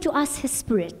 He gave to us His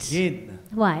Spirit. ஏன்?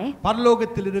 Why?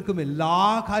 பரலோகத்தில் இருக்கும் எல்லா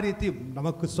காரியத்தையும்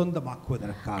நமக்கு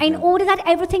சொந்தமாக்குவதற்காக. In order that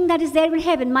everything that is there in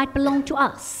heaven might belong to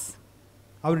us.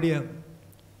 அவருடைய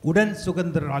உடன்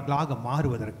சுகந்தரர்களாக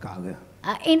மாறுவதற்காக.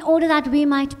 In order that we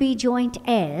might be joint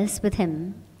heirs with Him.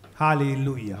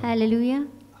 Hallelujah. Hallelujah.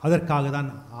 அதற்காக தான்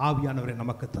ஆவியானவரை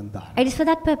நமக்கு தந்தார். It is for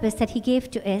that purpose that He gave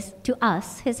to us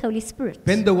His Holy Spirit.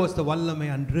 பெந்தெகோஸ்து வல்லமை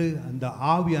அன்று அந்த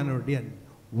ஆவியானவருடைய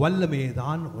வல்லமையை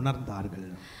தான் உணர்ந்தார்கள்.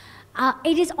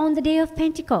 It is on the day of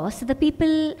Pentecost the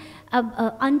people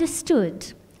understood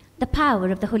the power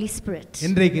of the Holy Spirit.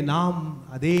 இன்றைக்கு நாம்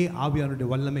அதே ஆவியானுடைய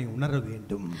வல்லமை உணர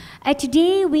வேண்டும்.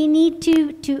 Today we need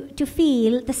to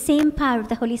feel the same power of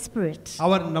the Holy Spirit.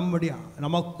 அவர்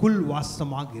நமக்குள்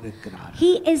வாசமாக இருக்கிறார்.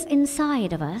 He is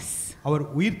inside of us. அவர்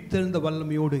உயிர்த்தெழுந்த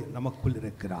வல்லமையோடு நமக்குள்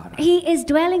இருக்கிறார். He is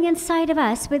dwelling inside of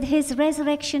us with his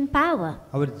resurrection power.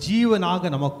 அவர்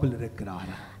ஜீவனாக நமக்குள்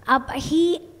இருக்கிறார்.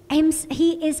 He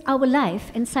is our life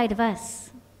inside of us.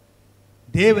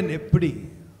 தேவன் எப்படி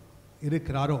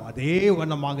இருக்கிறாரோ அதே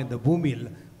வண்ணமாக இந்த பூமியில்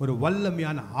ஒரு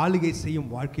வல்லமையான ஆளுகை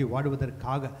செய்யும் வாழ்க்கை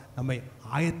வாழ்வதற்காக நம்மை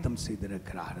ஆயத்தம்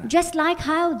செய்திருக்கிறார். Just like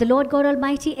how the Lord God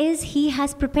Almighty is, he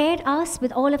has prepared us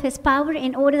with all of his power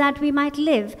in order that we might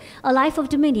live a life of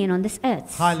dominion on this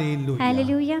earth. Hallelujah.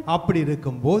 Hallelujah. அப்படி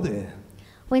இருக்கும்போது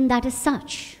when that is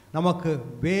such, நமக்கு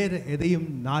வேறு எதையும்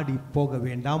நாடி போக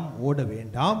வேண்டாம், ஓட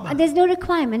வேண்டாம். There's no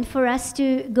requirement for us to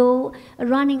go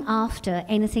running after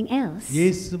anything else.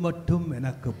 இயேசு மட்டும்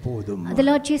எனக்கு போதும். The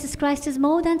Lord Jesus Christ is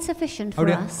more than sufficient for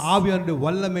us. ஆவியானவருடைய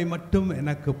வல்லமை மட்டும்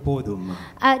எனக்கு போதும்.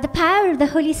 The power of the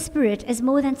Holy Spirit is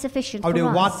more than sufficient for us. அவருடைய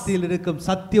வார்த்தையில் இருக்கும்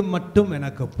சத்தியம் மட்டும்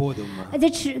எனக்கு போதும்.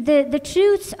 The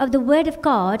truths of the word of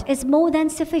God is more than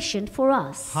sufficient for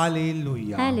us.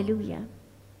 Hallelujah. Hallelujah.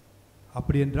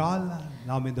 அப்படி என்றால்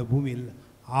நாம் இந்த பூமியில்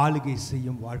ஆளுகை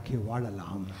செய்யும் வாழ்க்கை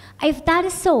வாழலாம். If that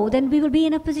is so, then we will be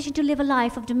in a position to live a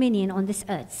life of dominion on this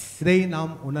earth. இதை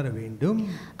நாம் உணர வேண்டும்.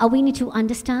 We need to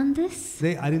understand this.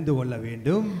 இதை அறிந்து கொள்ள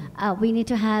வேண்டும். We need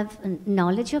to have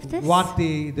knowledge of this.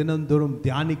 வார்த்தையை தினந்தோறும்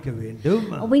தியானிக்க வேண்டும்.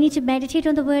 We need to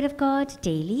meditate on the word of God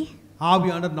daily.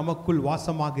 ஆவியானவர் நமக்குள்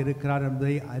வாசமாக இருக்கிறார்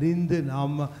என்பதை அறிந்து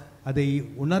நாம் அதை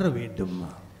உணர வேண்டும்.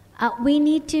 We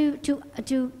need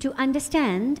to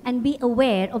understand and be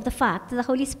aware of the fact that the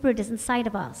Holy Spirit is inside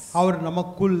of us. அவர்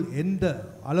நமக்குள் எந்த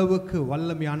அளவுக்கு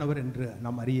வல்லமையானவர் என்று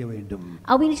நாம் அறிய வேண்டும்.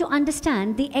 We need to understand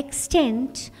the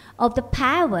extent of the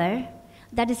power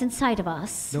that is inside of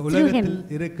us through him. உலகத்தில்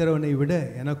இருக்கிறவனை விட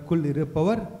எனக்குள்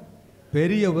இருப்பவர்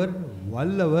பெரியவர்,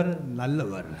 வல்லவர்,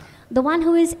 நல்லவர். The one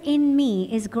who is in me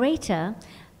is greater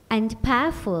and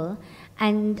powerful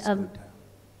and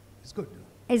It's good.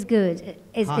 is good,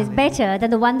 is better than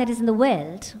the one that is in the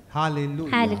world.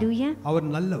 Hallelujah. Hallelujah. அவர்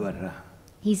நல்லவர்.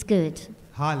 He's good.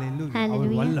 Hallelujah. அவர்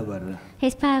Hallelujah. வல்லவர்.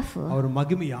 He's powerful. அவர்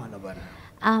மகிமையானவர்.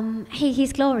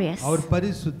 He's glorious. அவர்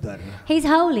பரிசுத்தர். He's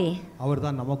holy.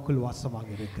 அவர்தான் நமக்குள் வாசமாக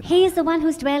இருக்கிறார். He is the one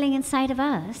who's dwelling inside of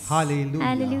us. Hallelujah.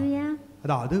 Hallelujah.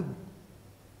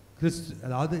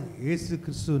 அதாவது இயேசு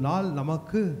கிறிஸ்துவினால்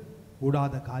நமக்கு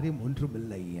கூடாத காரியம்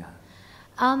ஒன்றுமில்லை.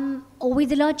 With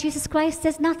the Lord Jesus Christ,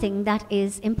 there's nothing that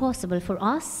is impossible for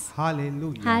us.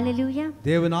 Hallelujah. Hallelujah.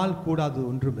 தேவனால் கூடாதது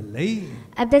ஒன்றுமில்லை.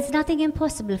 There's nothing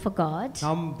impossible for God.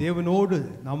 நாம் தேவனோடு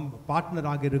நாம்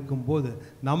பார்ட்னராக இருக்கும்போது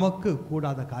நமக்கு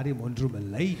கூடாத காரியம்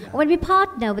ஒன்றுமில்லை. When we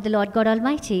partner with the Lord God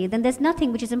Almighty, then there's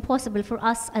nothing which is impossible for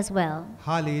us as well.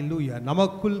 Hallelujah.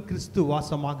 நமக்குள் கிறிஸ்து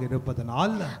வாசமாக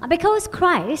இருப்பதனால், Because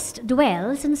Christ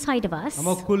dwells inside of us,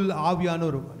 நமக்குள்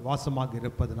ஆவியானவர் வாசமாக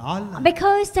இருப்பதனால்,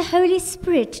 because the Holy Spirit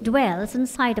dwells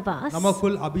inside of us,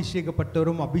 நமக்குள்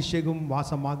அபிஷேகப்பட்டவரும் அபிஷேகம்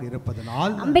வாசமாக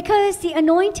இருப்பதனால், because the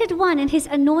anointed one and his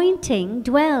anointing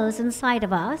dwells inside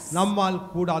of us, நம்மால்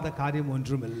கூடாத காரியம்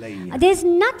ஒன்றுமில்லை. there's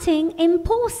nothing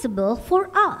impossible for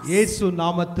us. இயேசு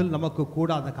நாமத்தில் நமக்கு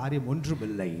கூடாத காரியம்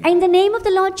ஒன்றுமில்லை. In the name of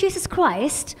the Lord Jesus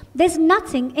Christ, there's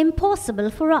nothing impossible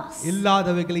for us.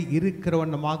 இல்லாதவைகளை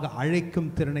இருக்கிறவண்ணமாக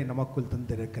அழைக்கும் திறனை நமக்குள்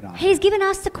தந்திருக்கிறார். He's given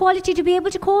us the quality to be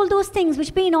able to call those things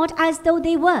which be not as though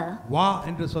they were. வா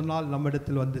என்று சொன்னால்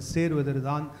நம்மிடத்தில் வந்து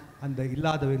சேருவதுதான் அந்த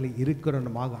இல்லாதவைகளை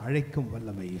இருக்கிறவண்ணமாக அழைக்கும்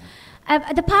வல்லமை.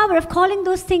 The power of calling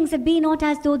those things that be not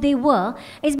as though they were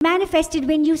is manifested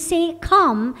when you say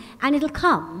come and it'll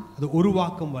come. அது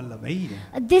உருவாக்கும் வல்லமை.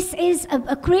 This is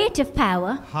a creative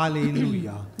power.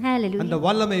 Hallelujah. Hallelujah. அந்த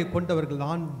வல்லமையை கொண்டவர்கள்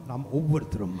தான் நாம்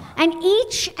ஒவ்வொருத்தரும். And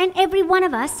each and every one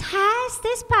of us has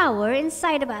this power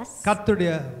inside of us.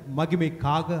 கர்த்தருடைய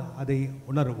மகிமைக்காக அதை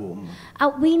உணர்வோம்.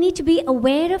 We need to be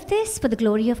aware of this for the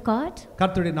glory of God.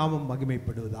 கர்த்தருடைய நாமம்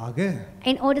மகிமைப்படுவதாக.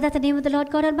 In order that the name of the Lord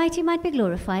God Almighty might be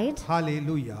glorified.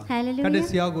 Hallelujah. Hallelujah.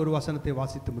 கடைசியாக ஒரு வசனத்தை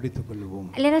வாசித்து முடித்துக் கொள்வோம்.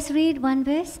 Let us read one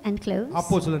verse and close.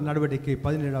 அப்போஸ்தலர் நடவடிக்கை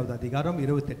 17வது அதிகாரம்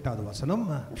 28வது வசனம்.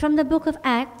 From the book of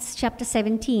Acts chapter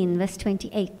 17 verse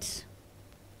 28.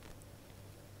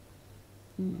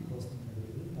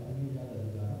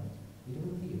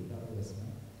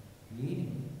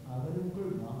 ஏனெனில்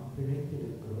அவருக்குள் நாம்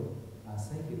பிழைத்திருக்கிறோம்,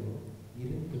 அசைகிறோம்,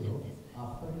 இருக்கிறோம்.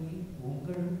 அப்படியே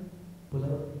உங்கள்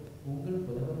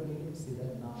புலவர்களிலும்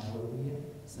சிலர் நாம் அவருடைய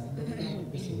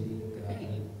சந்ததியாருக்கு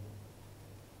சொல்லியிருக்கிறார்கள்.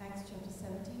 Acts chapter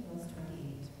 17 verse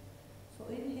 28. For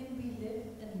in him we live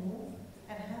and move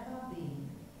and have our being,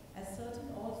 as certain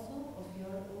also of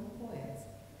your own poets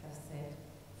have said,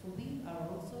 for we are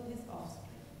also his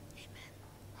offspring.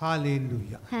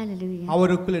 Hallelujah. Hallelujah.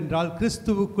 அவருக்குள் என்றால்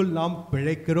கிறிஸ்துவுக்குள் நாம்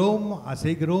பிழைக்கிறோம்,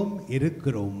 அசைகிறோம்,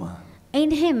 இருக்கிறோம்.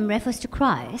 In him refers to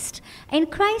Christ. In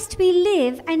Christ we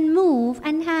live and move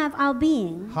and have our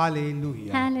being.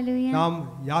 Hallelujah. Hallelujah. நாம்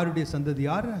யாருடைய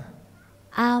சந்ததியார்?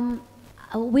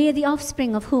 We are the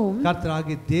offspring of whom?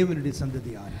 கர்த்தராகிய தேவனுடைய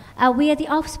சந்ததியார். We are the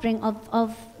offspring of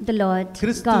the Lord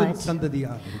கிறிஸ்துவின் God.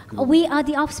 சந்ததியார் இருக்கிறோம். We are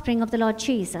the offspring of the Lord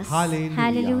Jesus. Hallelujah.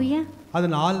 Hallelujah.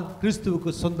 அதனால்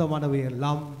கிறிஸ்துவுக்கு சொந்தமானவை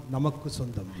எல்லாம் நமக்கு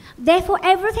சொந்தம். Therefore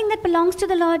everything that belongs to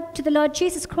the Lord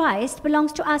Jesus Christ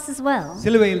belongs to us as well.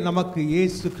 சிலுவையில் நமக்கு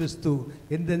இயேசு கிறிஸ்து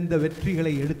எந்தெந்த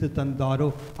வெற்றிகளை எடுத்து தந்தாரோ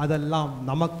அதெல்லாம்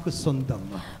நமக்கு சொந்தம்.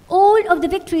 All of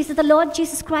the victories that the Lord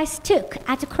Jesus Christ took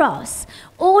at a cross,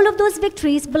 all of those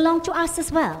victories belong to us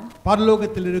as well.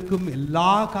 பரலோகத்தில் இருக்கும்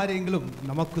எல்லா காரியங்களும்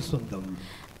நமக்கு சொந்தம்.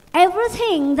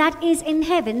 Everything that is in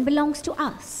heaven belongs to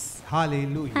us.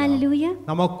 Hallelujah. Hallelujah.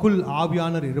 நமக்குள்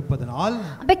ஆவியானவர் இருப்பதனால்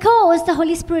Because the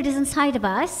Holy Spirit is inside of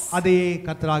us, அதே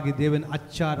கர்த்தராகிய தேவன்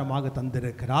அச்சாரமாக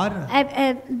தந்திருக்கிறார்.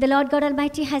 the Lord God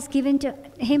Almighty has given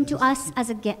him to us as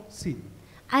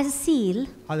a seal,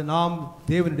 அது நாம்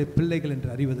தேவனுடைய பிள்ளைகள்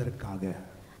என்று அறிவதற்காக.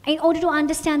 in order to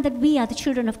understand that we are the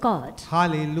children of God.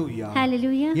 Hallelujah.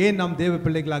 Hallelujah. ஏன் நாம் தேவ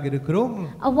பிள்ளைகளாக இருக்கிறோம்?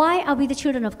 Why are we the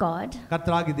children of God?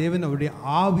 கர்த்தராகிய தேவன் அவருடைய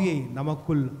ஆவியை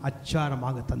நமக்குள்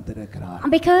அச்சாரமாக தந்திருக்கிறார்.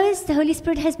 Because the Holy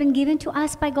Spirit has been given to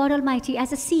us by God Almighty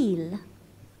as a seal.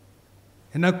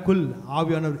 எனக்குள்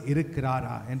ஆவியானவர்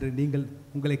இருக்கிறாரா என்று நீங்கள்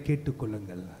உங்களை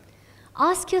கேட்டுக்கொள்ளுங்கள்.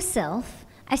 Ask yourself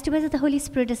as to whether the Holy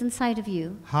Spirit is inside of you.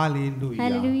 Hallelujah.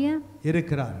 Hallelujah.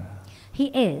 இருக்கிறார். He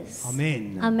is.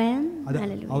 Amen. Amen. Our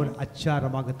Hallelujah.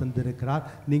 அச்சாரமாக தந்திருக்கிறார்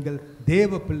நீங்கள்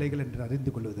தேவ பிள்ளைகள் என்று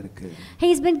அறிந்து கொள்வதற்கு.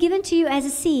 He's been given to you as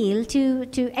a seal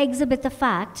to exhibit the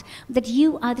fact that you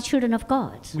are the children of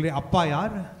God. உங்களுடைய அப்பா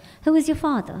யார்? Who is your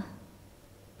father?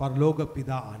 பரலோக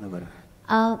பிதா ஆனவர்.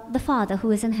 The Father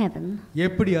who is in heaven.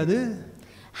 எப்படி அது?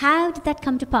 How did that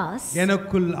come to pass?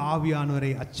 எனக்குள் ஆவியானவரை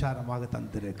அச்சாரமாக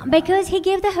தந்திருக்கிறார். Because he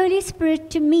gave the Holy Spirit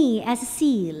to me as a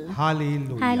seal.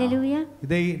 Hallelujah. Hallelujah.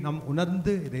 இதை நாம்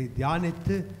உணர்ந்து இதை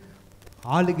தியானித்து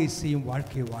ஆளுகை செய்யும்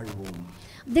வாழ்க்கை வாழ்வோம்.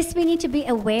 This we need to be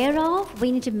aware of, we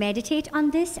need to meditate on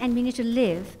this, and we need to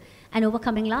live an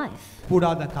overcoming life.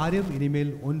 கூடாத காரியம்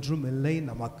இனிமேல் ஒன்றும் இல்லை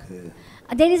நமக்கு.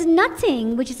 There is nothing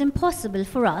which is impossible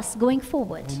for us going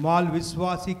forward. உம்மால்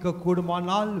விசுவாசிக்க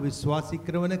கூடுமானால்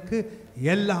விசுவாசிக்கிறவனுக்கு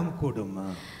எல்லாம் கூடும்.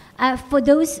 For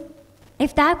those,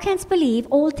 if thou canst believe,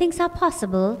 all things are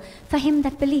possible for him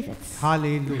that believeth.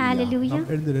 Hallelujah. Hallelujah.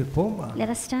 நாம் எழுந்திருப்போம்.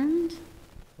 Let us stand.